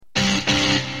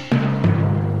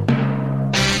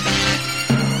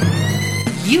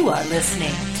You are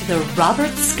listening to The Robert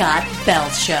Scott Bell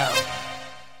Show.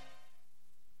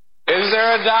 Is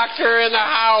there a doctor in the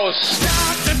house?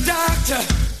 Doctor,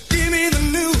 give me the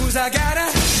news. I got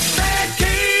a bad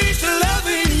case of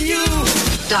loving you.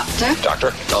 Doctor,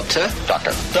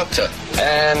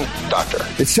 and doctor.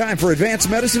 It's time for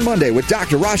Advanced Medicine Monday with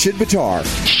Dr. Rashid Buttar.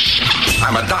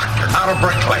 I'm a doctor, not a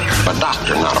bricklayer. A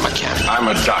doctor, not a mechanic. I'm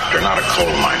a doctor, not a coal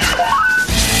miner.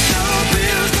 No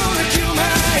pill's gonna cure my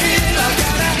head. I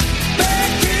got a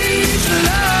bad case of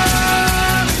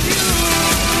loving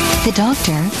you. The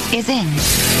doctor is in.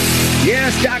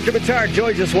 Yes, Dr. Buttar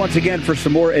joins us once again for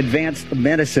some more advanced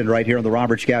medicine right here on the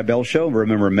Robert Scott Bell Show.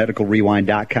 Remember,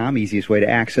 medicalrewind.com, easiest way to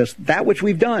access that which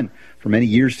we've done for many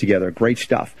years together. Great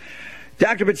stuff.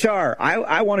 Dr. Buttar,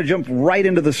 I want to jump right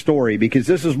into the story because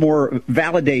this is more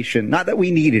validation. Not that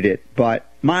we needed it, but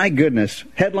my goodness.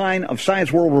 Headline of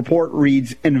Science World Report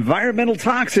reads, environmental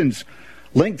toxins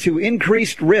linked to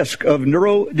increased risk of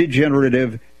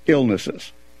neurodegenerative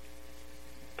illnesses.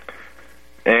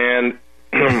 And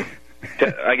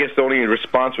I guess the only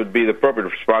response would be, the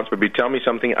appropriate response would be, tell me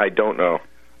something I don't know.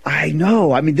 I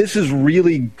know. I mean, this is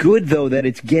really good, though, that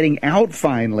it's getting out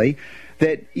finally.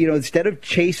 That, you know, instead of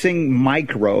chasing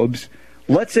microbes,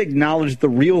 let's acknowledge the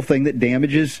real thing that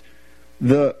damages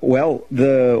the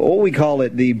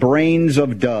brains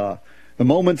of duh, the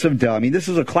moments of duh. I mean, this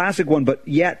is a classic one, but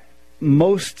yet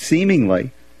most seemingly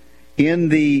in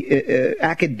the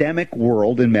academic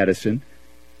world in medicine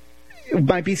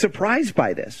might be surprised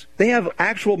by this. They have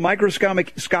actual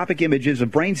microscopic images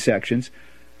of brain sections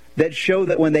that show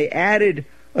that when they added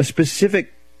a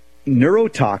specific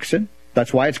neurotoxin,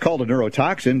 that's why it's called a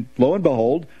neurotoxin, lo and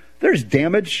behold, there's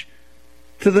damage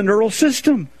to the neural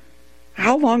system.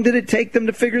 How long did it take them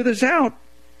to figure this out?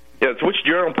 Yeah, so which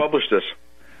journal published this?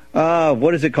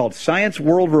 What is it called? Science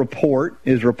World Report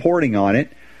is reporting on it,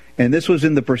 and this was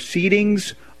in the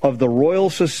Proceedings of the Royal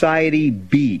Society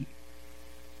B.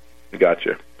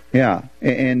 Gotcha. Yeah,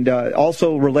 and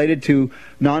also related to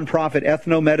nonprofit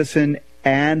Ethnomedicine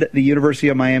and the University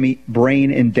of Miami Brain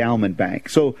Endowment Bank.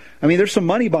 So, I mean, there's some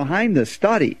money behind this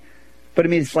study. But, I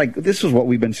mean, it's like, this is what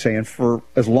we've been saying for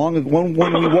as long as when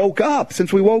we woke up,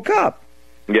 since we woke up.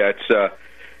 Yeah,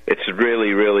 it's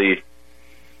really, really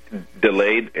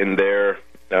delayed in their,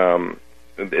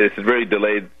 it's really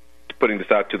delayed putting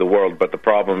this out to the world. But the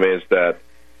problem is that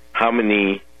how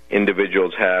many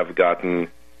individuals have gotten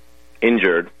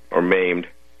injured or maimed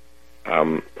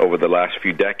over the last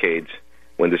few decades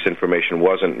when this information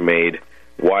wasn't made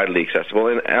widely accessible.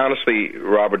 And honestly,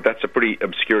 Robert, that's a pretty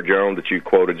obscure journal that you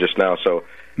quoted just now. So,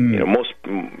 you know, most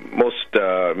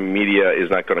media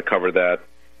is not going to cover that.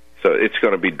 So it's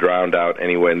going to be drowned out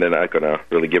anyway, and they're not going to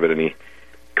really give it any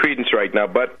credence right now.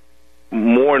 But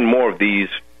more and more of these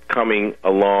coming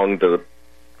along the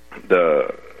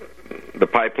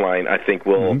pipeline, I think,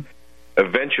 will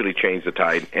eventually change the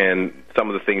tide. And some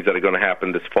of the things that are going to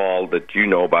happen this fall that you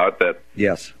know about that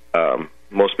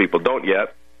most people don't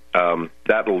yet,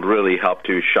 that will really help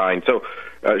to shine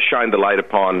the light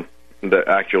upon the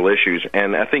actual issues.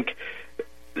 And I think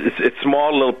it's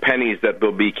small little pennies that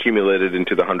will be accumulated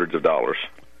into the hundreds of dollars.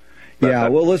 Yeah,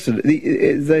 well, listen,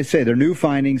 as they say, they're new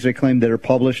findings, they claim, that are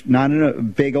published not in a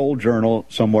big old journal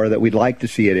somewhere that we'd like to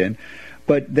see it in,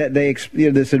 but that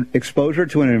this exposure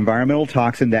to an environmental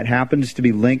toxin that happens to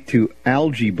be linked to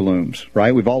algae blooms,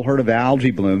 right? We've all heard of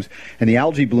algae blooms, and the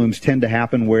algae blooms tend to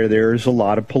happen where there's a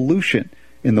lot of pollution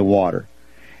in the water.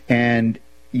 And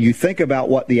you think about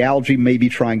what the algae may be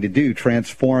trying to do,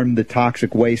 transform the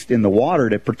toxic waste in the water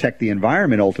to protect the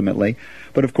environment ultimately.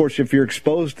 But, of course, if you're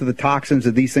exposed to the toxins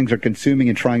that these things are consuming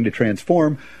and trying to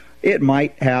transform, it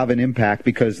might have an impact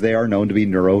because they are known to be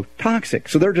neurotoxic.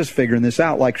 So they're just figuring this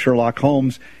out like Sherlock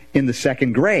Holmes in the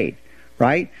second grade,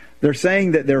 right? They're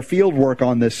saying that their field work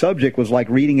on this subject was like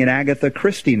reading an Agatha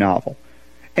Christie novel.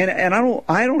 And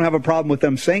I don't have a problem with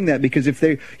them saying that, because if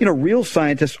they, real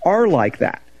scientists are like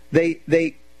that.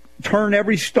 They turn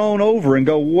every stone over and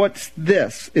go, what's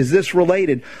this? Is this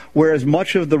related? Whereas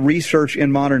much of the research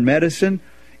in modern medicine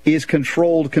is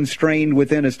controlled, constrained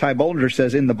within, as Ty Bollinger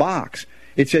says, in the box.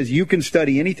 It says you can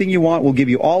study anything you want. We'll give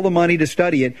you all the money to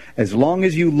study it as long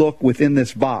as you look within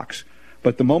this box.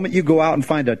 But the moment you go out and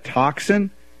find a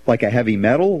toxin, like a heavy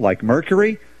metal, like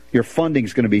mercury, your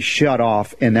funding's going to be shut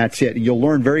off, and that's it. You'll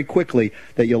learn very quickly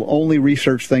that you'll only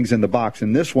research things in the box.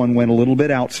 And this one went a little bit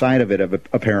outside of it,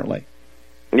 apparently.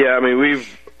 Yeah, I mean, we've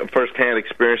firsthand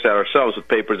experienced that ourselves with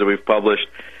papers that we've published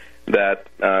that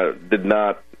did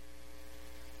not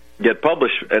get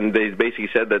published, and they basically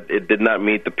said that it did not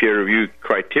meet the peer review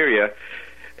criteria,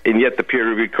 and yet the peer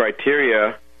review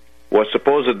criteria was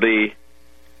supposedly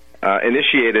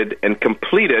initiated and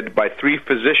completed by 3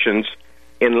 physicians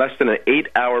in less than an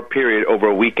 8-hour period over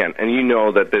a weekend. And you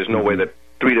know that there's no way that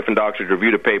 3 different doctors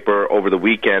reviewed a paper over the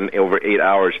weekend over 8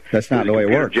 hours. That's not the way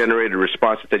it works. Generated a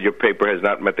response that said your paper has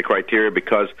not met the criteria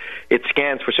because it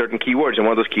scans for certain keywords, and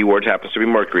one of those keywords happens to be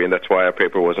mercury, and that's why our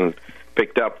paper wasn't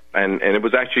picked up. And it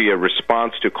was actually a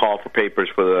response to call for papers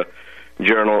for the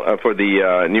journal for the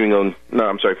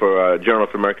Journal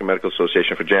of the American Medical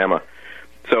Association, for JAMA.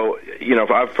 So,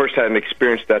 if I first hadn't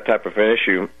experienced that type of an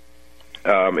issue,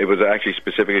 it was actually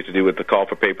specifically to do with the call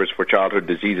for papers for childhood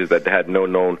diseases that had no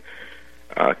known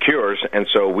cures. And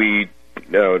so we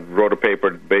wrote a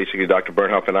paper, basically Dr.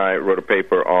 Bernhoff and I wrote a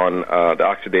paper on the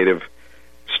oxidative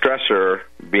stressor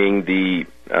being the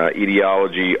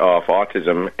etiology of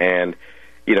autism. And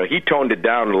he toned it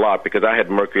down a lot because I had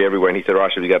mercury everywhere, and he said,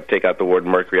 Rashid, we got to take out the word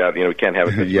mercury out. We can't have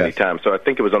it this many times. So I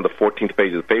think it was on the 14th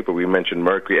page of the paper we mentioned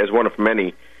mercury as one of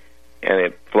many, and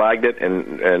it flagged it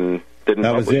and didn't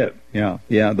That was publish it. Yeah.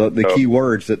 The key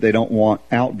words that they don't want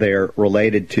out there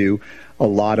related to a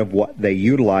lot of what they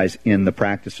utilize in the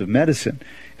practice of medicine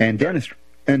and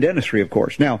dentistry, of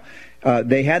course. Now,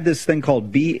 they had this thing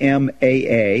called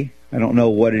BMAA. I don't know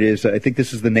what it is. I think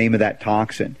this is the name of that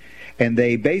toxin. And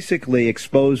they basically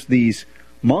exposed these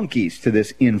monkeys to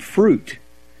this in fruit.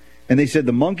 And they said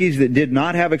the monkeys that did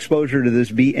not have exposure to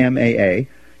this BMAA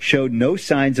showed no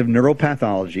signs of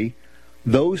neuropathology.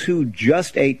 Those who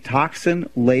just ate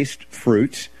toxin-laced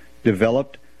fruits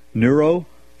developed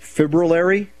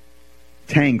neurofibrillary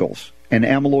tangles and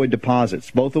amyloid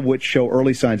deposits, both of which show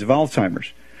early signs of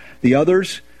Alzheimer's. The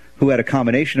others, who had a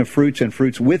combination of fruits and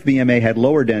fruits with BMA, had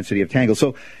lower density of tangles.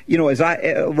 So,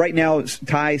 right now,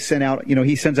 Ty sent out,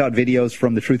 he sends out videos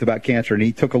from The Truth About Cancer, and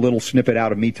he took a little snippet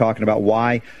out of me talking about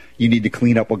why you need to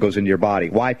clean up what goes into your body,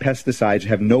 why pesticides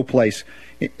have no place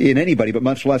in anybody, but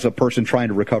much less a person trying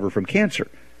to recover from cancer.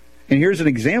 And here's an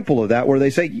example of that where they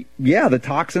say, yeah, the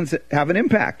toxins have an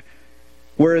impact.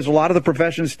 Whereas a lot of the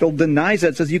profession still denies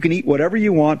that, says you can eat whatever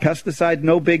you want, pesticide,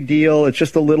 no big deal, it's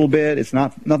just a little bit, it's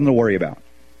nothing to worry about.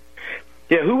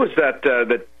 Yeah, who was that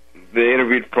that they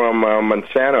interviewed from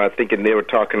Monsanto, I think, and they were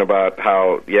talking about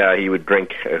how, he would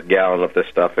drink a gallon of this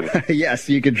stuff. And yes,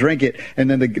 you could drink it. And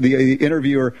then the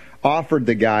interviewer offered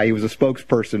the guy, he was a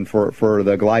spokesperson for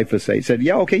the glyphosate, said,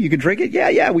 okay, you can drink it?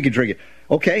 Yeah, we can drink it.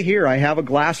 Okay, here, I have a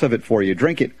glass of it for you.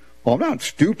 Drink it. Well, I'm not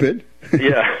stupid.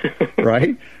 Yeah.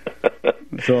 Right?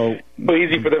 So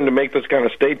easy for them to make those kind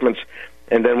of statements,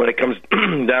 and then when it comes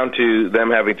down to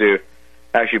them having to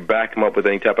actually back them up with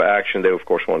any type of action, they of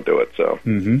course won't do it. So.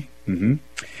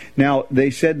 Now they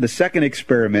said the second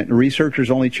experiment, researchers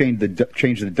only changed the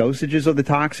dosages of the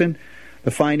toxin.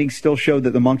 The findings still showed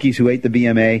that the monkeys who ate the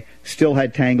BMA still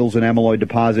had tangles and amyloid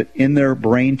deposit in their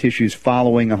brain tissues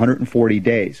following 140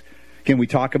 days. Again, we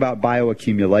talk about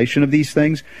bioaccumulation of these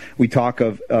things. We talk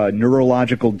of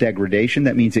neurological degradation.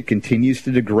 That means it continues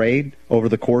to degrade over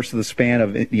the course of the span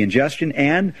of the ingestion,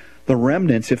 and the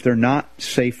remnants if they're not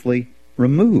safely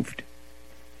removed.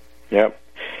 Yep.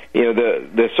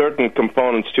 There's certain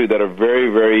components, too, that are very,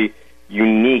 very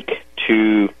unique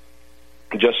to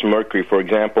just mercury. For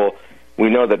example,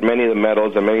 we know that many of the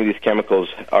metals and many of these chemicals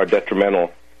are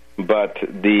detrimental, but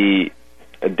the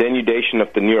denudation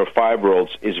of the neurofibrils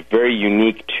is very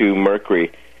unique to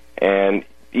mercury. And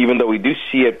even though we do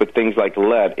see it with things like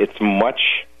lead, it's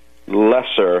much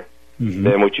lesser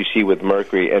than what you see with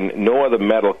mercury. And no other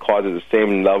metal causes the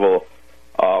same level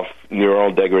of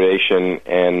neuronal degradation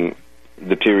and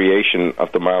deterioration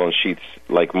of the myelin sheaths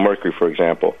like mercury, for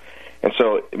example. And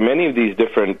so many of these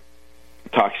different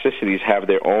toxicities have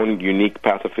their own unique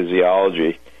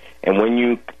pathophysiology. And when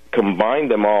you combine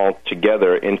them all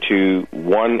together into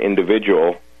one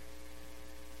individual,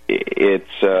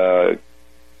 it's a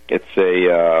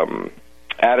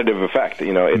additive effect.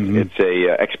 It's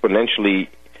a exponentially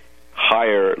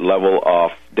higher level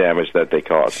of damage that they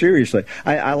cause. Seriously.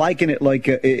 I liken it like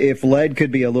if lead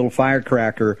could be a little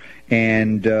firecracker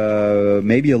and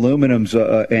maybe aluminum's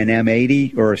an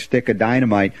M80 or a stick of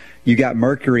dynamite, you got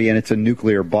mercury and it's a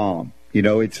nuclear bomb.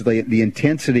 It's the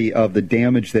intensity of the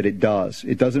damage that it does.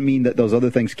 It doesn't mean that those other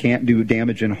things can't do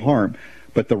damage and harm,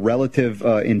 but the relative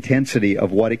intensity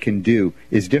of what it can do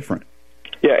is different.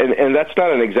 Yeah, and that's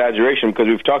not an exaggeration, because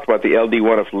we've talked about the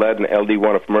LD1 of lead and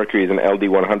LD1 of mercury and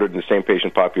LD100 in the same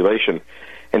patient population.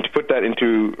 And to put that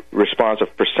into response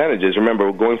of percentages,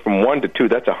 remember, going from 1 to 2,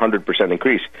 that's a 100%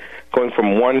 increase. Going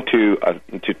from 1 to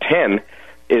 10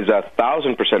 is a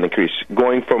 1,000% increase.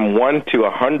 Going from 1 to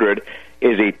 100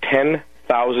 is a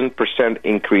 10,000%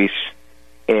 increase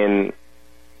in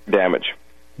damage.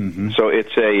 So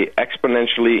it's a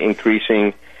exponentially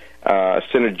increasing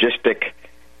synergistic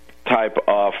type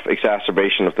of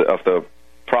exacerbation of the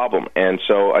problem. And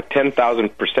so a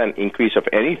 10,000% increase of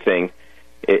anything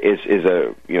is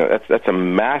a that's a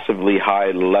massively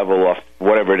high level of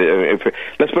whatever it is.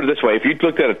 Let's put it this way: if you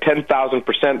looked at a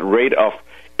 10,000% rate of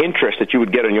interest that you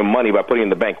would get on your money by putting it in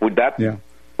the bank, would that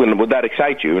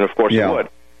excite you? And of course it would.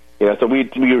 So we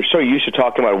were so used to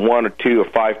talking about 1 or 2 or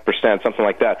 5%, something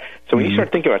like that. So when you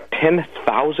start thinking about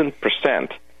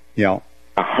 10,000%,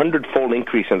 100-fold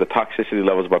increase in the toxicity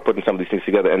levels by putting some of these things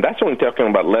together, and that's only talking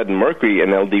about lead and mercury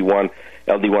and LD1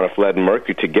 of lead and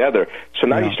mercury together. So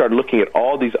now you start looking at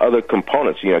all these other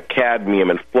components, cadmium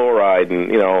and fluoride,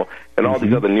 and all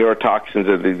these other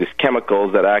neurotoxins, these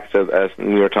chemicals that act as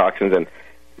neurotoxins, and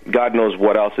God knows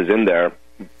what else is in there.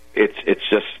 It's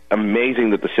just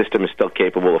amazing that the system is still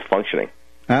capable of functioning.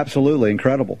 Absolutely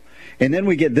incredible. And then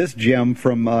we get this gem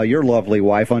from your lovely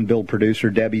wife, unbilled producer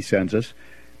Debbie sends us.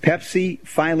 Pepsi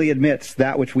finally admits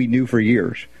that which we knew for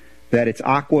years, that its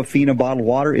Aquafina bottled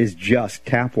water is just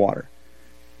tap water.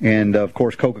 And, of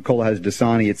course, Coca-Cola has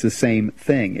Dasani. It's the same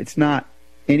thing. It's not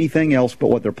anything else but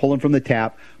what they're pulling from the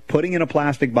tap, putting in a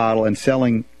plastic bottle, and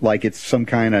selling like it's some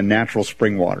kind of natural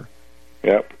spring water.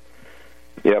 Yep.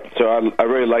 So I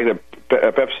really like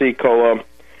that. Pepsi-Cola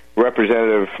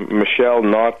representative Michelle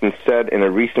Naughton said in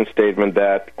a recent statement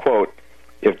that, quote,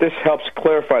 if this helps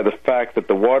clarify the fact that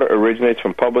the water originates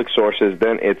from public sources,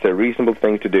 then it's a reasonable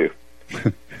thing to do.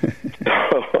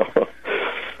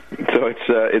 So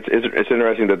it's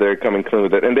interesting that they're coming clean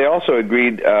with it. And they also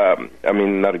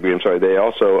they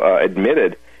also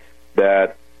admitted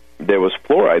that there was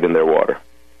fluoride in their water.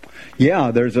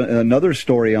 Yeah, there's another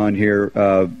story on here.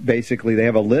 Basically, they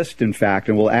have a list, in fact,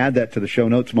 and we'll add that to the show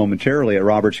notes momentarily at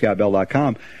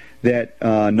robertscottbell.com, that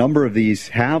a number of these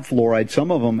have fluoride.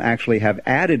 Some of them actually have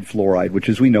added fluoride, which,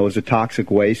 as we know, is a toxic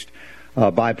waste,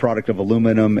 byproduct of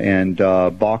aluminum and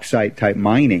bauxite-type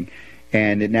mining,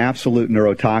 and an absolute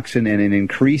neurotoxin and an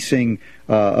increasing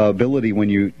ability when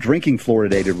you're drinking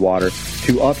fluoridated water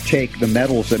to uptake the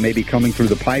metals that may be coming through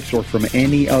the pipes or from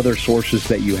any other sources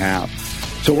that you have.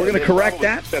 So we're going to correct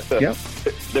that.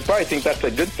 They probably think that's a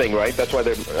good thing, right? That's why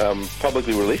they're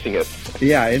publicly releasing it.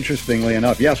 Yeah, interestingly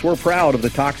enough. Yes, we're proud of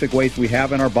the toxic waste we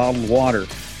have in our bottled water.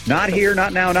 Not here,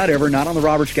 not now, not ever, not on the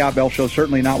Robert Scott Bell Show,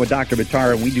 certainly not with Dr.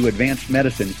 Buttar. We do advanced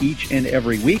medicine each and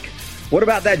every week. What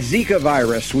about that Zika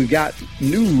virus? We've got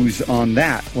news on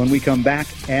that when we come back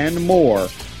and more.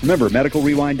 Remember,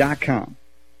 medicalrewind.com.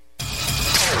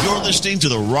 You're listening to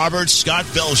the Robert Scott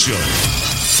Bell Show.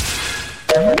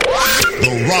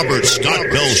 The Robert Scott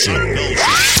Bell Show.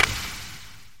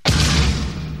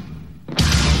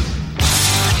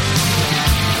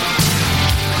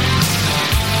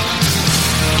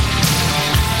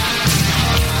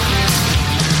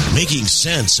 Making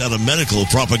sense out of medical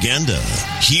propaganda.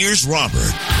 Here's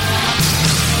Robert.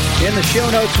 In the show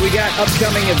notes, we got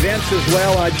upcoming events as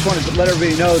well. I just wanted to let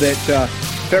everybody know that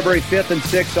February 5th and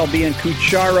 6th, I'll be in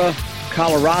Cuchara,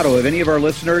 Colorado. If any of our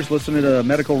listeners listening to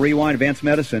Medical Rewind, Advanced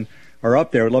Medicine, are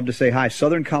up there, I'd love to say hi.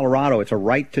 Southern Colorado, it's a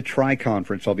Right to Try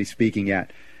conference I'll be speaking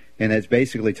at. And it's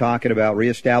basically talking about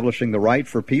reestablishing the right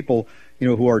for people,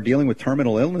 who are dealing with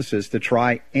terminal illnesses to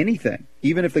try anything,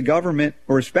 even if the government,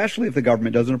 or especially if the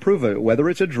government doesn't approve of it, whether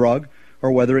it's a drug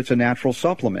or whether it's a natural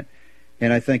supplement.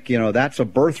 And I think, that's a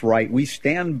birthright we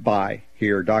stand by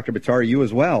here, Dr. Buttar, you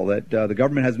as well, that the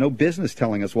government has no business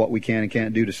telling us what we can and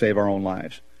can't do to save our own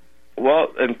lives. Well,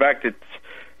 in fact,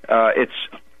 it's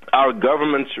our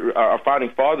government's, our founding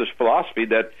fathers' philosophy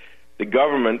that the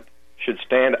government should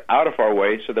stand out of our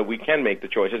way so that we can make the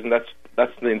choices, and that's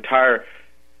the entire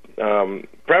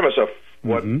premise of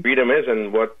what freedom is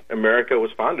and what America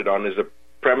was founded on, is the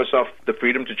premise of the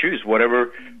freedom to choose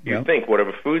whatever you think,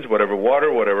 whatever foods, whatever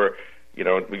water, whatever you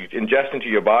ingest into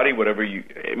your body, whatever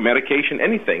medication,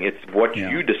 anything. It's what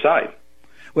you decide.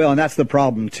 Well, and that's the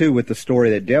problem, too, with the story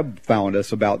that Deb found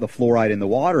us about the fluoride in the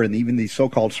water and even these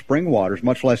so-called spring waters,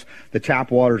 much less the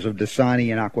tap waters of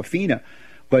Dasani and Aquafina.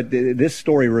 But this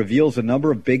story reveals a number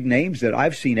of big names that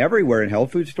I've seen everywhere in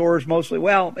health food stores mostly.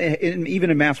 Well, even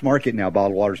in mass market now,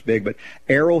 bottled water's big. But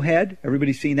Arrowhead,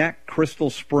 everybody's seen that. Crystal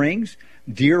Springs,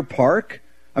 Deer Park.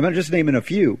 I'm just naming a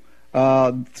few.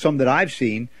 Some that I've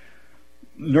seen.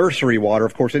 Nursery water,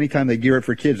 of course, anytime they gear it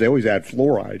for kids, they always add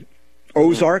fluoride.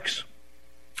 Ozarks.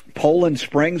 Poland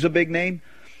Springs, a big name.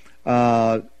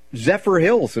 Zephyr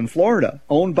Hills in Florida,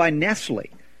 owned by Nestle.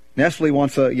 Nestle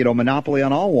wants a monopoly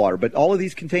on all water, but all of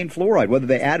these contain fluoride. Whether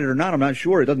they add it or not, I'm not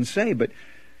sure. It doesn't say, but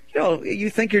you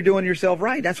think you're doing yourself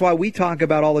right. That's why we talk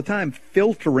about all the time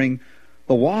filtering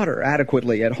the water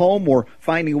adequately at home, or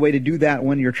finding a way to do that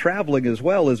when you're traveling as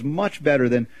well is much better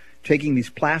than taking these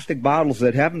plastic bottles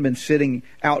that haven't been sitting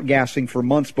outgassing for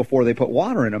months before they put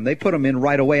water in them. They put them in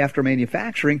right away after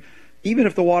manufacturing. Even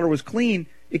if the water was clean,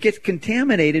 it gets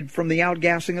contaminated from the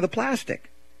outgassing of the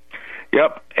plastic.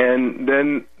 Yep, and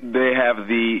then they have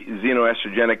the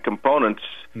xenoestrogenic components,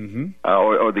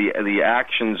 or the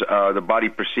actions the body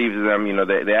perceives them.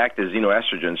 They act as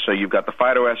xenoestrogens. So you've got the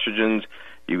phytoestrogens,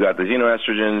 you've got the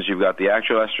xenoestrogens, you've got the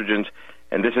actual estrogens,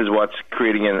 and this is what's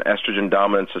creating an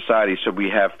estrogen-dominant society. So we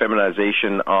have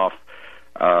feminization of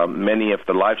many of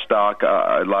the livestock,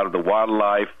 a lot of the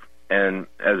wildlife, and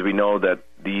as we know that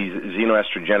these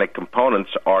xenoestrogenic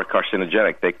components are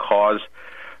carcinogenic. They cause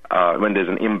when there's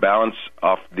an imbalance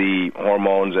of the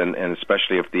hormones and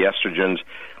especially of the estrogens,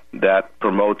 that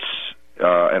promotes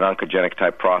an oncogenic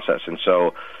type process. And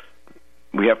so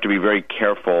we have to be very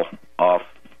careful of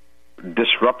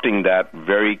disrupting that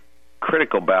very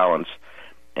critical balance.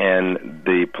 And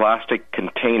the plastic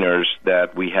containers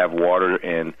that we have water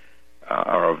in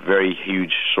are a very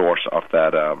huge source of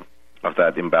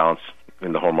that imbalance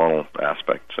in the hormonal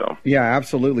aspect. So yeah,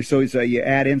 absolutely. So you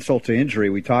add insult to injury.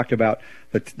 We talked about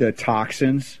the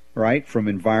toxins, right, from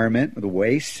environment, the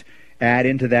waste. Add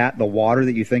into that the water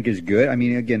that you think is good. I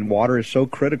mean, again, water is so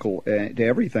critical to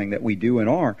everything that we do and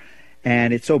are,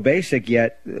 and it's so basic.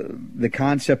 Yet the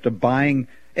concept of buying,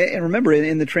 and remember,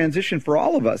 in the transition for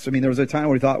all of us, I mean, there was a time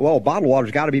where we thought, well, bottled water's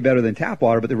got to be better than tap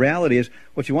water. But the reality is,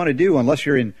 what you want to do, unless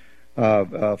you're in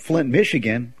Flint,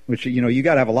 Michigan, which, you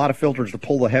got to have a lot of filters to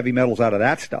pull the heavy metals out of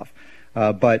that stuff.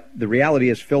 But the reality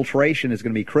is filtration is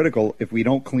going to be critical if we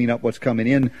don't clean up what's coming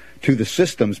in to the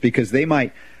systems, because they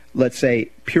might, let's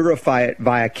say, purify it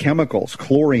via chemicals,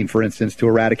 chlorine, for instance, to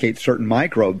eradicate certain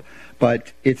microbe,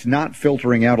 but it's not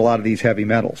filtering out a lot of these heavy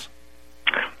metals.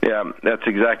 Yeah, that's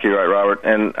exactly right, Robert.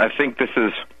 And I think this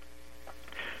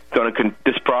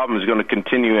problem is going to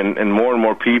continue, and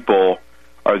more people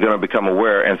are going to become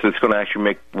aware, and so it's going to actually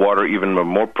make water even a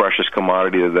more precious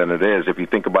commodity than it is. If you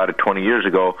think about it, 20 years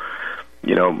ago,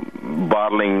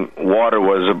 bottling water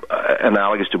was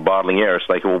analogous to bottling air. It's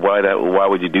like, well, why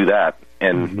would you do that?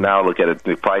 And now look at it,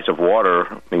 the price of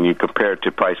water, and you compare it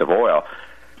to price of oil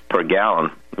per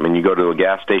gallon. I mean, you go to a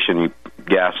gas station, you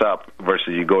gas up, versus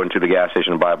you go into the gas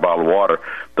station and buy a bottle of water.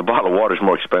 The bottle of water is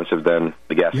more expensive than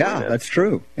the gas station. Yeah, that's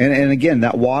true. And again,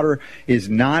 that water is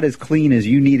not as clean as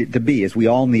you need it to be, as we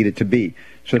all need it to be.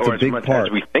 So it's a big part. Or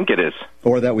as we think it is.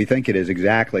 Or that we think it is,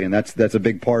 exactly. And that's a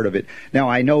big part of it. Now,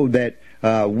 I know that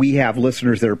we have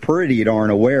listeners that are pretty darn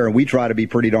aware, and we try to be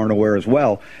pretty darn aware as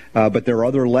well. But there are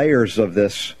other layers of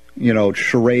this,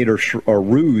 charade or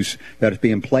ruse that is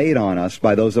being played on us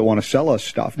by those that want to sell us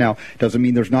stuff. Now, doesn't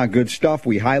mean there's not good stuff.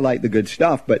 We highlight the good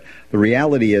stuff, but the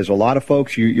reality is a lot of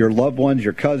folks, your loved ones,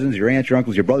 your cousins, your aunts, your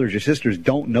uncles, your brothers, your sisters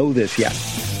don't know this yet.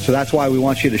 So that's why we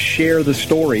want you to share the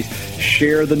stories,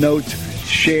 share the notes,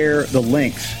 share the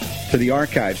links to the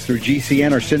archives through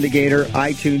GCN or Syndicator,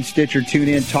 iTunes, Stitcher,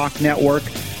 TuneIn, Talk Network,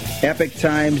 Epic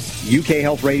Times, UK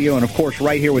Health Radio, and, of course,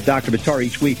 right here with Dr. Buttar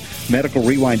each week,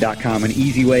 medicalrewind.com, an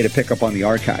easy way to pick up on the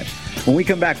archives. When we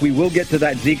come back, we will get to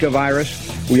that Zika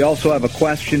virus. We also have a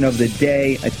question of the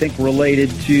day, I think related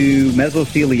to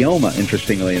mesothelioma,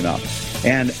 interestingly enough,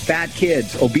 and fat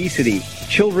kids, obesity,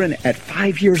 children at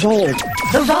 5 years old.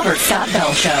 The Robert Scott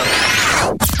Bell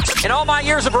Show. In all my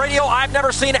years of radio, I've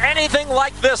never seen anything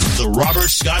like this. The Robert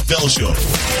Scott Bell Show.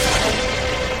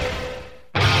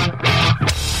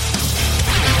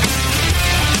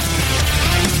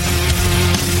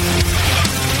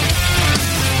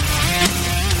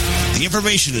 The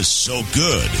information is so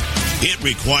good, it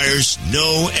requires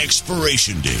no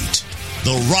expiration date.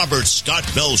 The Robert Scott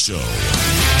Bell Show.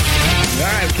 All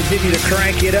right, continue to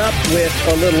crank it up with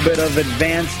a little bit of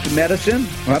advanced medicine.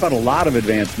 Well, how about a lot of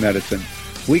advanced medicine?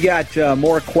 We got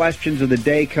more questions of the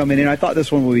day coming in. I thought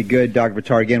this one would be good, Dr.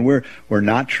 Buttar. Again, we're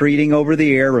not treating over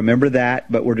the air, remember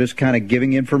that, but we're just kind of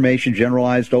giving information,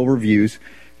 generalized overviews.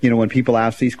 When people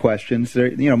ask these questions,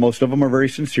 most of them are very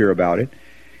sincere about it.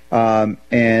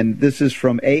 And this is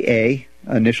from AA,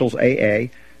 initials AA.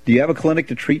 Do you have a clinic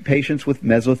to treat patients with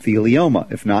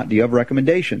mesothelioma? If not, do you have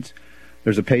recommendations?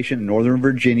 There's a patient in Northern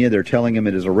Virginia. They're telling him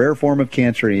it is a rare form of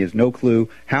cancer, and he has no clue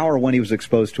how or when he was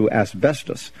exposed to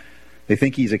asbestos. They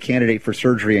think he's a candidate for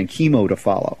surgery and chemo to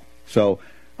follow. So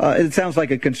it sounds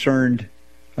like a concerned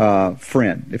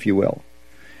friend, if you will.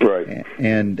 Right.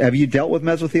 And have you dealt with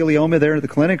mesothelioma there at the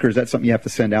clinic, or is that something you have to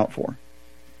send out for?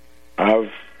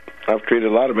 I've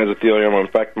treated a lot of mesothelioma.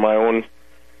 In fact, my own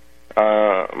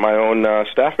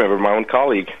staff member, my own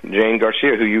colleague, Jane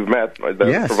Garcia, who you've met, the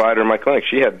yes. provider in my clinic,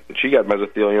 she got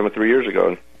mesothelioma 3 years ago,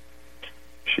 and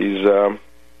she's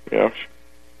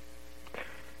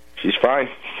she's fine.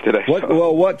 today.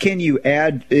 What can you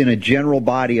add in a general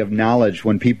body of knowledge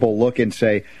when people look and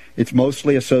say it's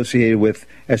mostly associated with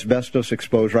asbestos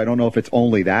exposure? I don't know if it's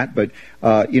only that, but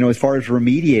as far as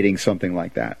remediating something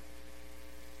like that.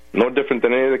 No different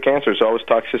than any of the cancers. It's always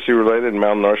toxicity related and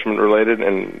malnourishment related,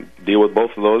 and deal with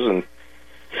both of those, and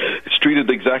it's treated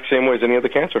the exact same way as any other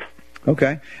cancer.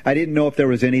 Okay. I didn't know if there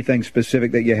was anything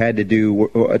specific that you had to do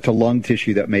to lung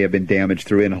tissue that may have been damaged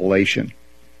through inhalation.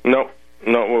 No.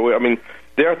 I mean,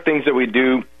 there are things that we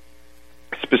do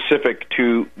specific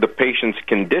to the patient's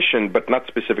condition, but not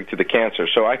specific to the cancer.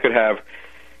 So I could have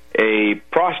a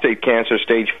prostate cancer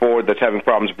stage 4 that's having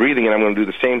problems breathing, and I'm going to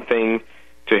do the same thing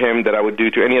to him that I would do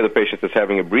to any other patient that's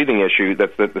having a breathing issue,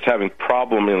 that's having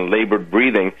problem in labored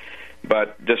breathing.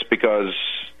 But just because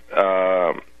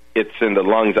it's in the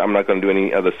lungs, I'm not going to do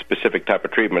any other specific type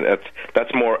of treatment.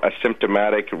 That's more a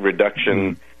symptomatic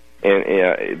reduction,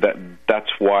 and that's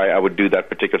why I would do that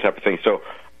particular type of thing. So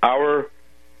our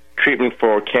treatment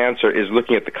for cancer is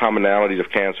looking at the commonalities of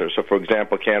cancer. So, for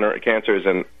example, cancer is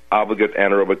an obligate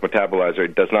anaerobic metabolizer.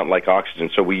 It does not like oxygen.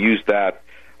 So we use that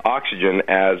oxygen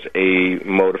as a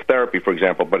mode of therapy, for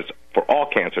example, but it's for all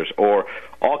cancers, or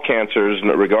all cancers,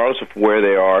 regardless of where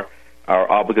they are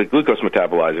obligate glucose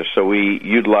metabolizers. So we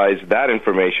utilize that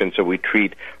information. So we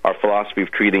treat, our philosophy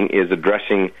of treating is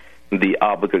addressing the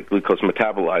obligate glucose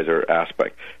metabolizer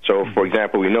aspect. So, for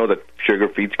example, we know that sugar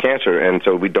feeds cancer, and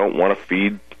so we don't want to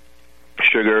feed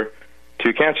sugar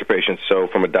to cancer patients. So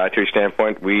from a dietary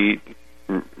standpoint, we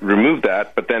remove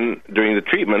that, but then during the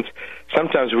treatments,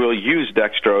 sometimes we'll use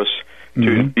dextrose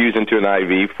to use into an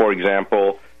IV, for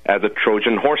example, as a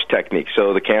Trojan horse technique.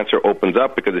 So the cancer opens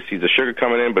up because it sees the sugar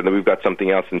coming in, but then we've got something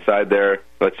else inside there,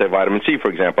 let's say vitamin C,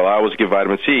 for example. I always give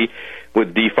vitamin C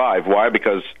with D5. Why?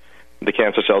 Because the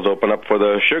cancer cells open up for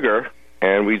the sugar,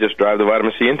 and we just drive the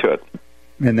vitamin C into it.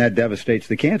 And that devastates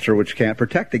the cancer, which can't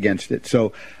protect against it.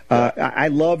 So I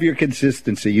love your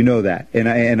consistency. You know that. And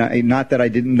I not that I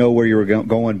didn't know where you were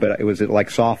going, but it was like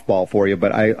softball for you.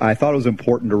 But I thought it was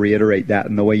important to reiterate that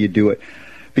in the way you do it.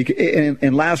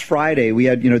 And last Friday, we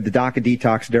had, the Doc of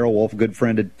Detox, Daryl Wolf, a good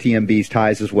friend of TMB's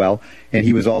Ties as well. And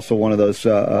he was also one of those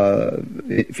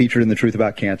featured in The Truth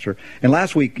About Cancer. And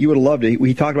last week, you would have loved it.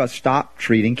 We talked about stop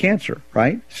treating cancer,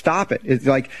 right? Stop it. It's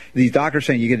like these doctors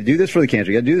saying, you got to do this for the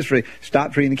cancer. You got to do this for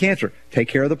stop treating the cancer. Take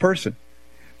care of the person.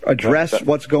 Address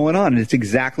what's going on. And it's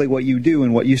exactly what you do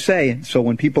and what you say. So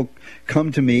when people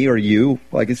come to me or you,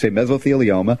 like I say,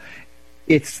 mesothelioma,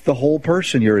 it's the whole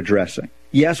person you're addressing.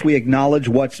 Yes, we acknowledge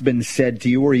what's been said to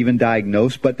you or even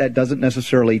diagnosed, but that doesn't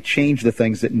necessarily change the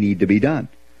things that need to be done.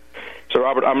 So,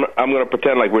 Robert, I'm going to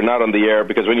pretend like we're not on the air,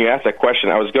 because when you asked that question,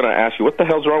 I was going to ask you, what the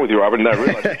hell's wrong with you, Robert? And I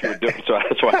realized what you were doing, so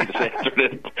that's why I just answered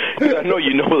it. Because I know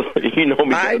you know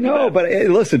me. I know, but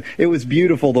listen, it was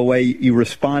beautiful the way you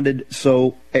responded.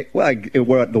 So,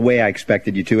 the way I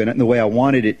expected you to, and the way I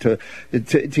wanted it to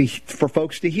for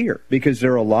folks to hear, because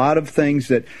there are a lot of things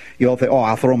that you'll think,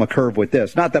 I'll throw them a curve with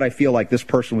this. Not that I feel like this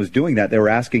person was doing that; they were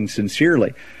asking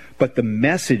sincerely. But the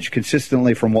message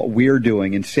consistently from what we're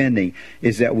doing and sending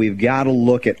is that we've got to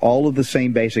look at all of the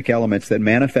same basic elements that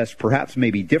manifest perhaps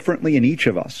maybe differently in each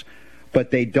of us,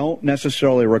 but they don't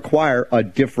necessarily require a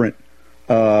different,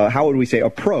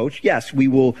 approach. Yes, we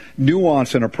will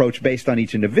nuance an approach based on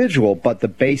each individual, but the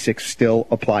basics still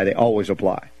apply. They always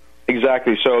apply.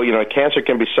 Exactly. So, cancer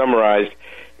can be summarized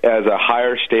as a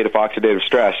higher state of oxidative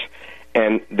stress,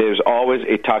 and there's always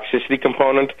a toxicity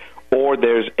component, or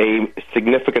there's a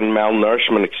significant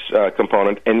malnourishment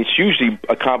component, and it's usually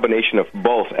a combination of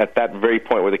both at that very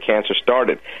point where the cancer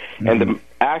started. Mm-hmm. And the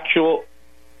actual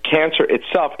cancer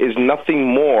itself is nothing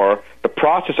more, the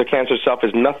process of cancer itself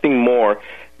is nothing more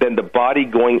than the body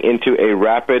going into a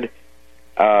rapid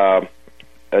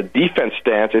defense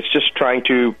stance. It's just trying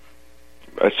to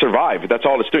survive. That's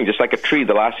all it's doing. Just like a tree,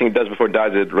 the last thing it does before it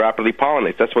dies is it rapidly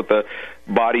pollinates. That's what the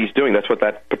body's doing. That's what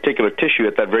that particular tissue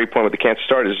at that very point where the cancer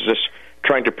started is just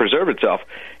trying to preserve itself.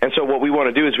 And so what we want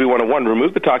to do is we want to, one,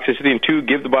 remove the toxicity, and two,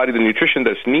 give the body the nutrition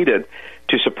that's needed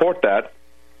to support that.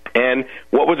 And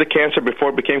what was the cancer before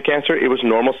it became cancer? It was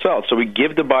normal cells. So we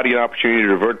give the body an opportunity to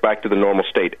revert back to the normal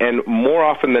state. And more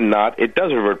often than not, it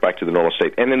does revert back to the normal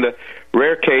state. And in the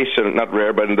rare case, and not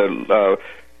rare, but in the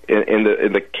In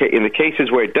the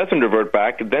cases where it doesn't revert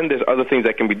back, then there's other things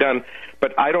that can be done.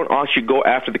 But I don't actually go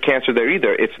after the cancer there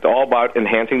either. It's all about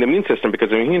enhancing the immune system, because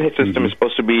the immune system is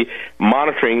supposed to be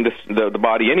monitoring the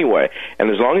body anyway. And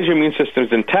as long as your immune system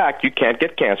is intact, you can't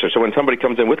get cancer. So when somebody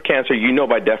comes in with cancer, you know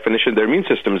by definition their immune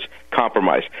system is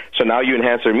compromised. So now you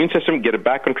enhance their immune system, get it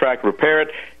back on track, repair it.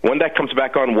 When that comes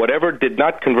back on, whatever did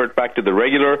not convert back to the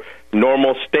regular,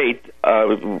 normal state,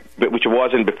 which it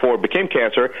was in before it became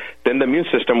cancer, then the immune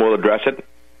system will address it,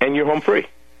 and you're home free.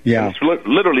 Yeah. And it's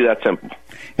literally that simple.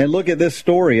 And look at this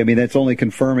story. I mean, that's only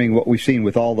confirming what we've seen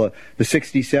with all the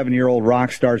 67-year-old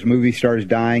rock stars, movie stars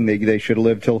dying. They should have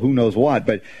lived till who knows what.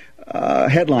 But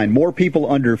headline, more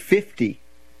people under 50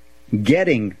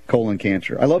 getting colon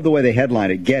cancer. I love the way they headline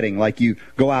it, getting, like you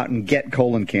go out and get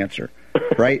colon cancer,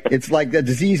 right? It's like a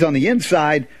disease on the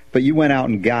inside, but you went out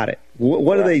and got it.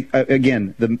 What are they,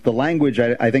 again, the language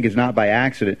I think is not by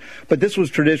accident, but this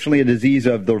was traditionally a disease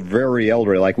of the very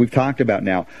elderly, like we've talked about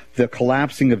now, the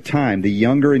collapsing of time, the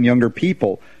younger and younger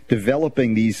people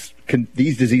developing these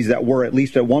diseases that were, at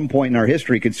least at one point in our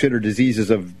history, considered diseases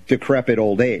of decrepit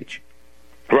old age.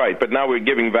 Right, but now we're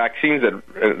giving vaccines that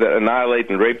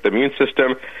annihilate and rape the immune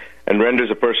system and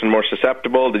renders a person more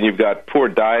susceptible. Then you've got poor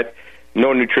diet,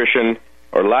 no nutrition,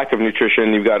 or lack of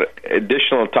nutrition. You've got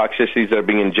additional toxicities that are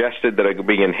being ingested, that are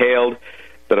being inhaled,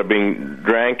 that are being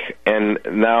drank, and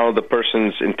now the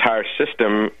person's entire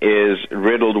system is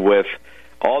riddled with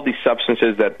all these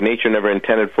substances that nature never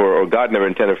intended for, or God never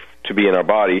intended to be in our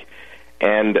body.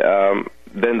 And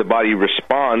then the body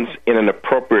responds in an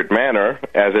appropriate manner,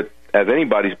 as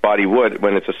anybody's body would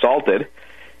when it's assaulted.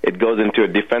 It goes into a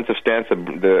defensive stance,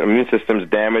 the immune system's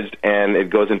damaged, and it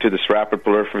goes into this rapid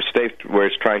proliferative state where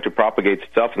it's trying to propagate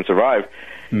itself and survive.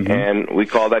 Mm-hmm. And we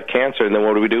call that cancer. And then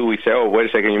what do? We say, oh, wait a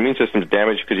second, your immune system's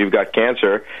damaged because you've got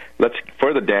cancer. Let's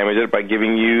further damage it by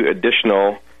giving you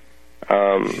additional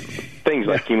things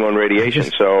like chemo and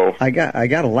radiation. So I got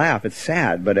to laugh. It's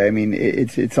sad, but I mean,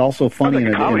 it's also funny. Sounds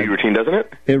like a comedy routine, doesn't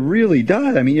it? It really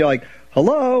does. I mean, you're like,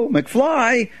 hello,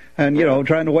 McFly, and,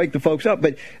 trying to wake the folks up.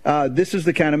 But this is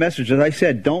the kind of message, as I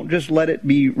said, don't just let it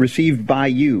be received by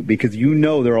you, because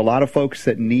there are a lot of folks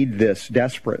that need this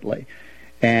desperately.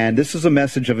 And this is a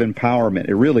message of empowerment.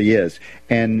 It really is.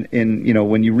 And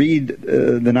when you read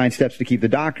the 9 Steps to Keep the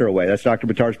Doctor Away, that's Dr.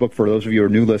 Buttar's book for those of you who are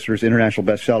new listeners, international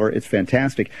bestseller. It's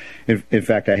fantastic. In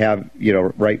fact, I have,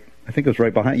 I think it was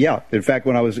right behind. Yeah. In fact,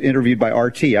 when I was interviewed by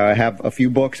RT, I have a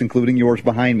few books, including yours,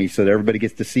 behind me, so that everybody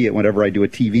gets to see it whenever I do a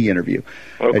TV interview.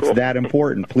 Oh, it's cool. That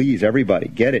important. Please, everybody,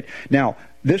 get it. Now,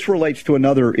 this relates to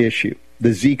another issue, the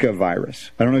Zika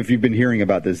virus. I don't know if you've been hearing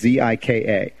about the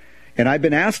Zika. And I've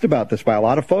been asked about this by a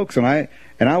lot of folks, and I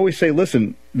always say,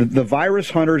 listen, the virus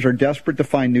hunters are desperate to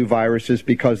find new viruses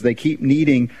because they keep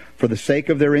needing, for the sake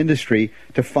of their industry,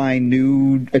 to find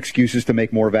new excuses to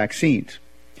make more vaccines.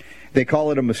 They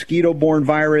call it a mosquito-borne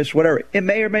virus, whatever. It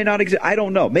may or may not exist. I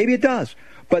don't know. Maybe it does.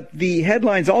 But the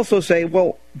headlines also say,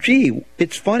 well, gee,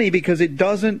 it's funny because it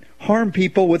doesn't harm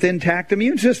people with intact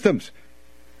immune systems.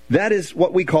 That is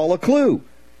what we call a clue.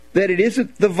 That it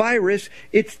isn't the virus,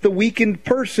 it's the weakened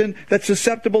person that's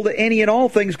susceptible to any and all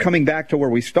things, coming back to where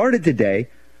we started today.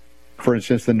 For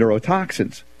instance, the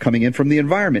neurotoxins coming in from the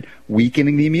environment,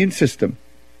 weakening the immune system,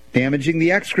 damaging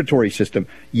the excretory system.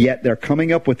 Yet they're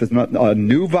coming up with a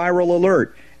new viral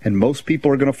alert, and most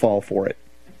people are going to fall for it.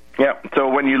 Yeah, so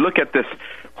when you look at this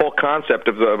whole concept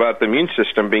about the immune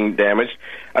system being damaged,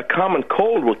 a common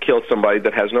cold will kill somebody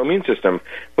that has no immune system.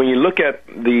 When you look at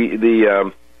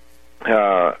the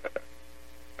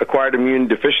acquired immune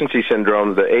deficiency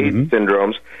syndrome, the AIDS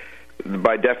syndromes,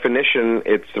 by definition,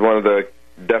 it's one of the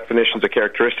definitions or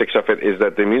characteristics of it is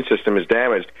that the immune system is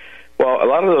damaged. Well, a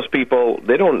lot of those people,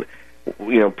 they don't,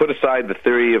 put aside the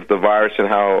theory of the virus and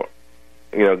how,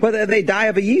 But they die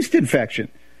of a yeast infection.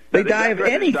 They die of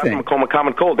anything. They die from a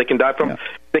common cold. They can die from,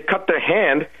 they cut their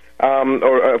hand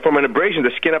or from an abrasion,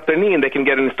 the skin up their knee, and they can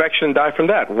get an infection and die from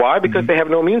that. Why? Because they have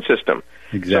no immune system.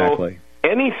 Exactly. So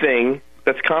anything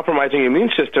that's compromising your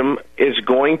immune system is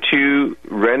going to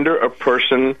render a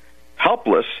person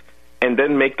helpless and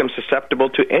then make them susceptible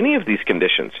to any of these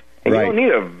conditions. And you don't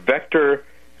need a vector,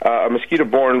 a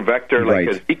mosquito-borne vector like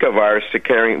a Zika virus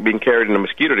being carried in a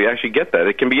mosquito to actually get that.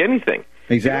 It can be anything.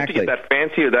 Exactly. You don't have to get that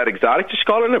fancy or that exotic. Just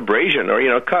call it an abrasion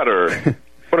or cut or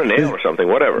put a nail or something,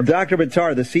 whatever. Dr.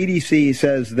 Buttar, the CDC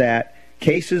says that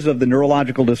cases of the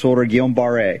neurological disorder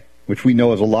Guillain-Barré, which we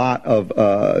know is a lot of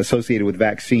associated with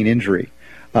vaccine injury,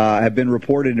 have been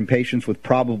reported in patients with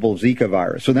probable Zika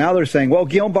virus. So now they're saying, well,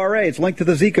 Guillain-Barré, it's linked to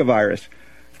the Zika virus.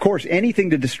 Of course, anything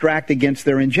to distract against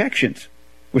their injections,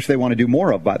 which they want to do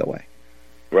more of, by the way.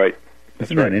 Right.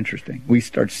 Isn't that interesting? We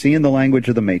start seeing the language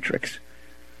of the Matrix.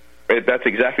 That's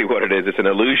exactly what it is. It's an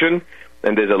illusion,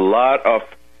 and there's a lot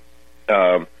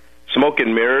of smoke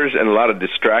and mirrors and a lot of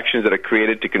distractions that are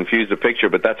created to confuse the picture,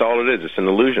 but that's all it is. It's an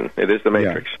illusion. It is the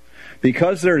Matrix. Yeah.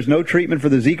 Because there is no treatment for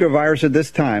the Zika virus at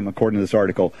this time, according to this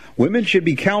article, women should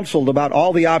be counseled about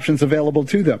all the options available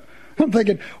to them. I'm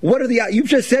thinking, what are the... You've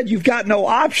just said you've got no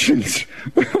options.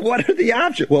 What are the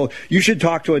options? Well, you should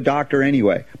talk to a doctor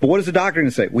anyway. But what is the doctor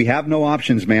going to say? We have no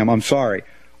options, ma'am. I'm sorry.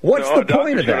 What's the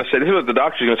point of that? This is what the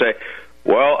doctor's going to say.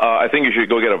 Well, I think you should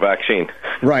go get a vaccine.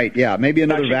 Right, yeah, maybe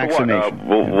another vaccination.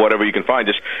 Whatever you can find.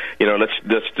 Just,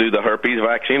 let's do the herpes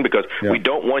vaccine because we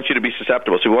don't want you to be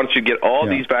susceptible. So we want you to get all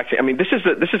these vaccines. I mean, this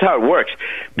is how it works.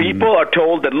 People are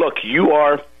told that, look, you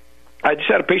are... I just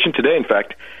had a patient today, in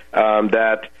fact,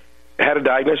 that had a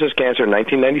diagnosis of cancer in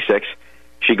 1996.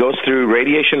 She goes through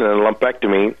radiation and a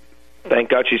lumpectomy. Thank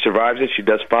God she survives it. She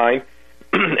does fine.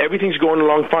 Everything's going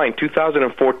along fine.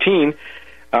 2014...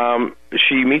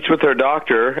 she meets with her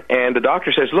doctor, and the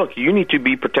doctor says, look, you need to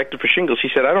be protected for shingles. She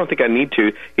said, I don't think I need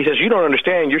to. He says, you don't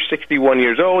understand. You're 61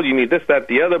 years old. You need this, that,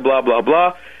 the other, blah, blah,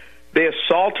 blah. They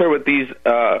assault her with these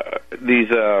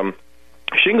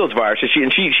shingles viruses.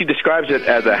 She describes it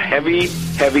as a heavy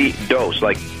dose,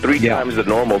 like 3 times the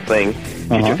normal thing.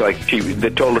 They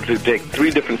told her to take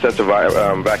 3 different sets of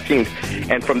vaccines,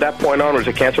 and from that point onwards,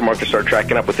 the cancer markers started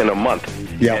tracking up within a month.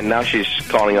 Yeah. And now she's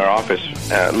calling our office.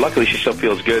 Luckily, she still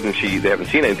feels good, and they haven't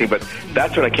seen anything. But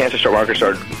that's when a cancer marker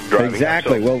started driving.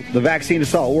 Exactly. Up, so. Well, the vaccine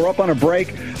assault. We're up on a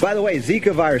break. By the way,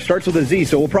 Zika virus starts with a Z,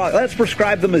 so let's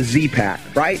prescribe them a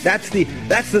Z-Pack. Right? That's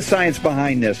the science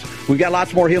behind this. We've got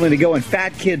lots more healing to go, and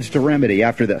fat kids to remedy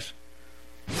after this.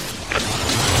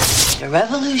 The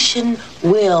revolution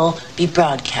will be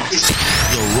broadcast.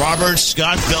 The Robert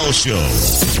Scott Bell Show.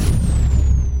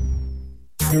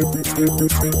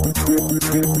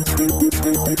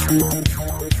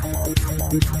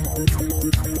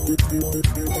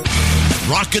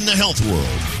 Rocking the health world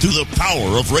through the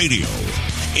power of radio.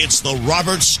 It's the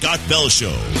Robert Scott Bell Show.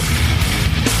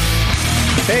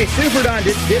 Hey, Super Don,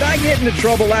 did I get into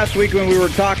trouble last week when we were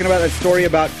talking about that story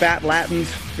about fat Latins?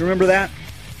 You remember that?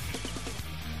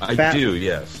 I do,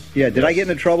 yes. Yeah, did I get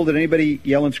into trouble? Did anybody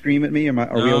yell and scream at me? Are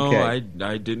we okay? No,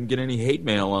 I didn't get any hate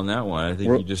mail on that one. I think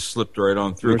you just slipped right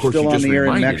on through. We're of course, still you on just the air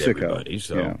in reminded Mexico. Everybody,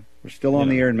 so. Yeah, we're still on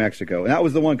the air in Mexico. And that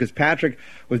was the one because Patrick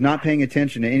was not paying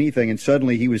attention to anything, and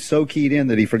suddenly he was so keyed in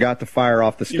that he forgot to fire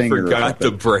off the stinger. He forgot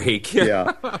the brake.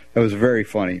 Yeah, it was very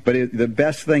funny. But the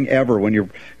best thing ever when your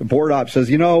board op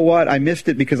says, you know what, I missed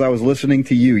it because I was listening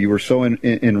to you. You were so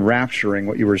enrapturing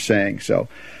what you were saying. So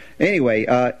anyway,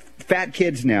 fat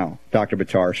kids now, Dr.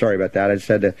 Buttar. Sorry about that. I just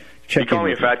had to check in. You call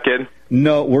me a fat kid?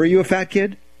 No. Were you a fat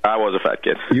kid? I was a fat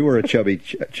kid. You were a chubby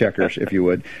checkers, if you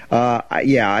would. We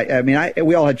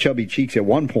all had chubby cheeks at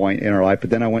one point in our life, but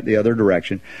then I went the other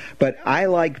direction. But I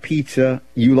like pizza.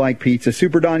 You like pizza.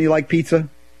 Super Don, you like pizza?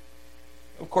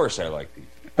 Of course I like pizza.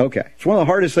 Okay. It's one of the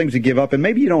hardest things to give up, and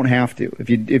maybe you don't have to if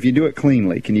you do it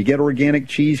cleanly. Can you get organic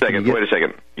cheese? Wait a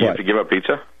second. You have to give up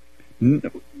pizza?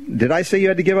 Did I say you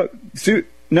had to give up?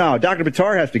 No, Dr.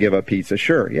 Buttar has to give up pizza.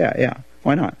 Sure. Yeah.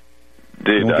 Why not?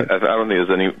 Dude, I don't think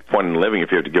there's any point in living if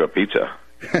you have to give up pizza.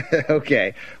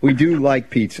 Okay. We do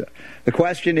like pizza. The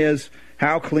question is,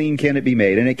 how clean can it be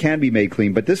made? And it can be made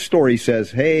clean. But this story says,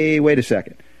 hey, wait a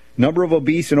second. Number of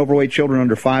obese and overweight children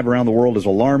under 5 around the world is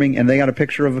alarming, and they got a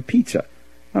picture of a pizza.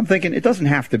 I'm thinking, it doesn't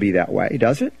have to be that way,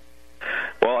 does it?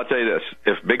 Well, I'll tell you this.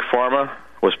 If Big Pharma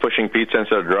was pushing pizza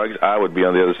instead of drugs, I would be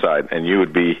on the other side, and you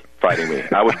would be fighting me.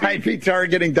 I'd be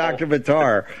targeting Dr.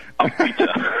 Buttar.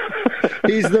 Pizza.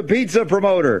 He's the pizza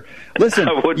promoter. Listen,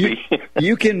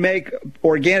 you can make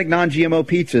organic, non-GMO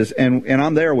pizzas, and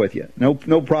I'm there with you. No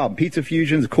problem. Pizza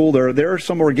Fusion's cool. There are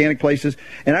some organic places.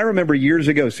 And I remember years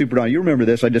ago, Super Don, you remember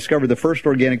this, I discovered the first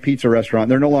organic pizza restaurant.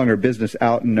 They're no longer in business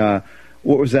out in,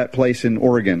 what was that place in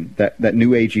Oregon, that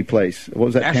new agey place? What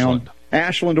was that Ashland. town?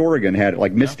 Ashland, Oregon had it,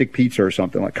 like Mystic Pizza or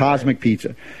something, like Cosmic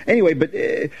Pizza. Anyway, but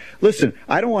listen,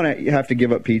 I don't want to have to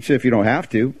give up pizza if you don't have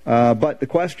to. But the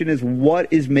question is,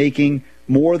 what is making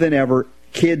more than ever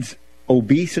kids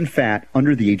obese and fat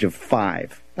under the age of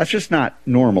 5? That's just not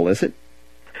normal, is it?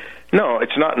 No,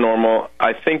 it's not normal.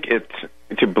 I think it's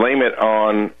to blame it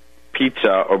on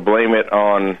pizza or blame it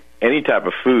on any type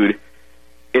of food.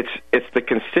 It's the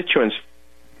constituents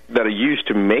that are used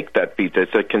to make that pizza.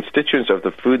 It's the constituents of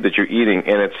the food that you're eating,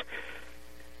 and it's,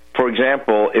 for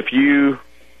example, if you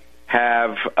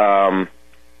have,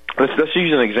 let's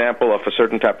use an example of a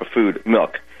certain type of food,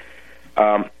 milk.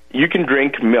 You can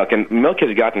drink milk, and milk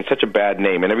has gotten such a bad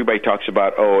name, and everybody talks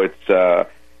about, it's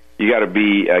You got to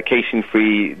be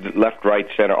casein-free, left, right,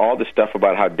 center, all this stuff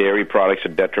about how dairy products are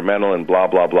detrimental and blah,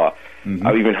 blah, blah. Mm-hmm.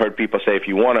 I've even heard people say if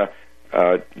you want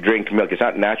to drink milk, it's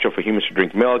not natural for humans to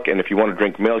drink milk, and if you want to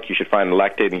drink milk, you should find a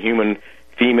lactating human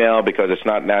female because it's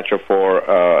not natural for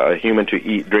a human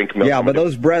to drink milk. Yeah, but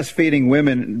those breastfeeding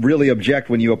women really object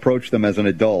when you approach them as an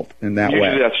adult in that way.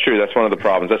 Usually that's true. That's one of the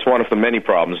problems. That's one of the many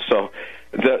problems. So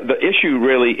the issue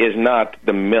really is not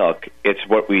the milk. It's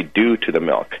what we do to the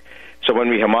milk. So when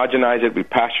we homogenize it, we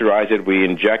pasteurize it, we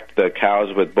inject the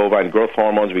cows with bovine growth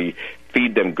hormones, we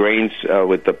feed them grains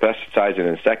with the pesticides and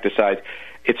insecticides.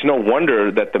 It's no wonder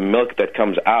that the milk that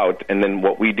comes out, and then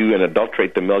what we do and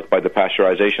adulterate the milk by the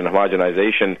pasteurization,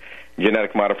 homogenization,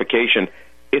 genetic modification,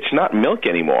 it's not milk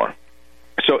anymore.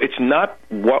 So it's not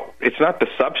the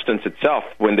substance itself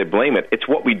when they blame it. It's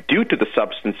what we do to the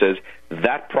substances.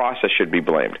 That process should be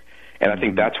blamed. And I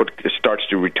think that's what starts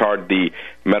to retard the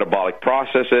metabolic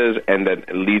processes, and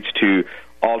that leads to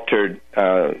altered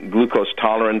glucose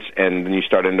tolerance, and then you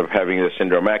start end up having the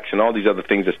syndrome X and all these other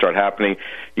things that start happening.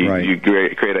 You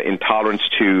create an intolerance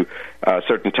to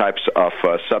certain types of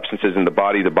substances in the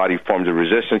body. The body forms a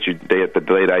resistance. You get the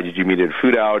delayed IgG-mediated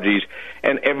food allergies,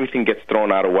 and everything gets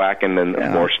thrown out of whack, and then,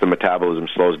 of course, the metabolism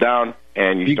slows down,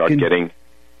 and you start getting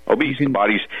obese. The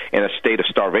body's in a state of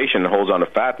starvation and holds on to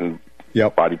fat, and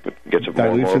body gets more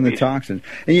and more obese. The toxins.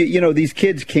 And, you know, these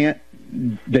kids can't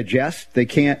digest. They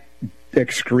can't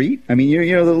excrete. I mean,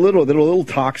 you know, the little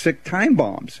toxic time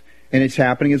bombs. And it's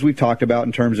happening, as we've talked about,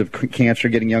 in terms of cancer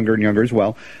getting younger and younger as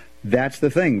well. That's the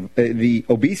thing. The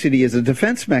obesity is a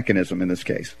defense mechanism in this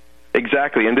case.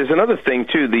 Exactly, and there's another thing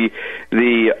too: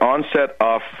 the onset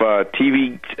of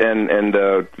TV and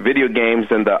video games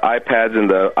and the iPads and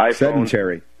the iPhones.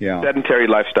 Sedentary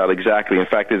lifestyle. Exactly. In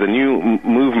fact, there's a new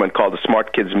movement called the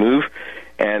Smart Kids Move,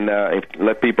 and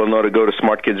let people know to go to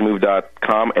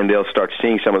smartkidsmove.com, and they'll start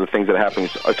seeing some of the things that are happening.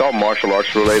 It's all martial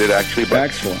arts related, actually. But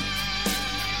excellent.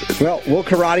 Well, we'll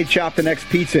karate chop the next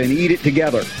pizza and eat it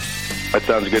together. That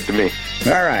sounds good to me.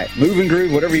 All right, move and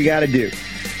groove, whatever you got to do.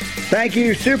 Thank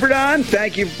you, Super Don.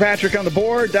 Thank you, Patrick, on the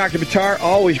board. Dr. Buttar,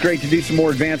 always great to do some more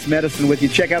advanced medicine with you.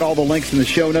 Check out all the links in the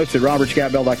show notes at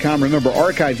robertscottbell.com. Remember,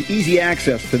 archives easy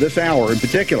access to this hour in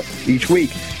particular each week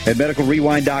at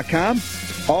medicalrewind.com.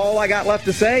 All I got left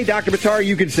to say, Dr. Buttar,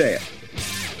 you can say it.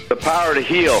 The power to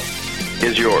heal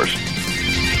is yours.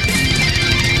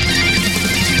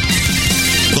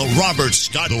 The Robert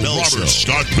Scott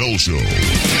Bell Show.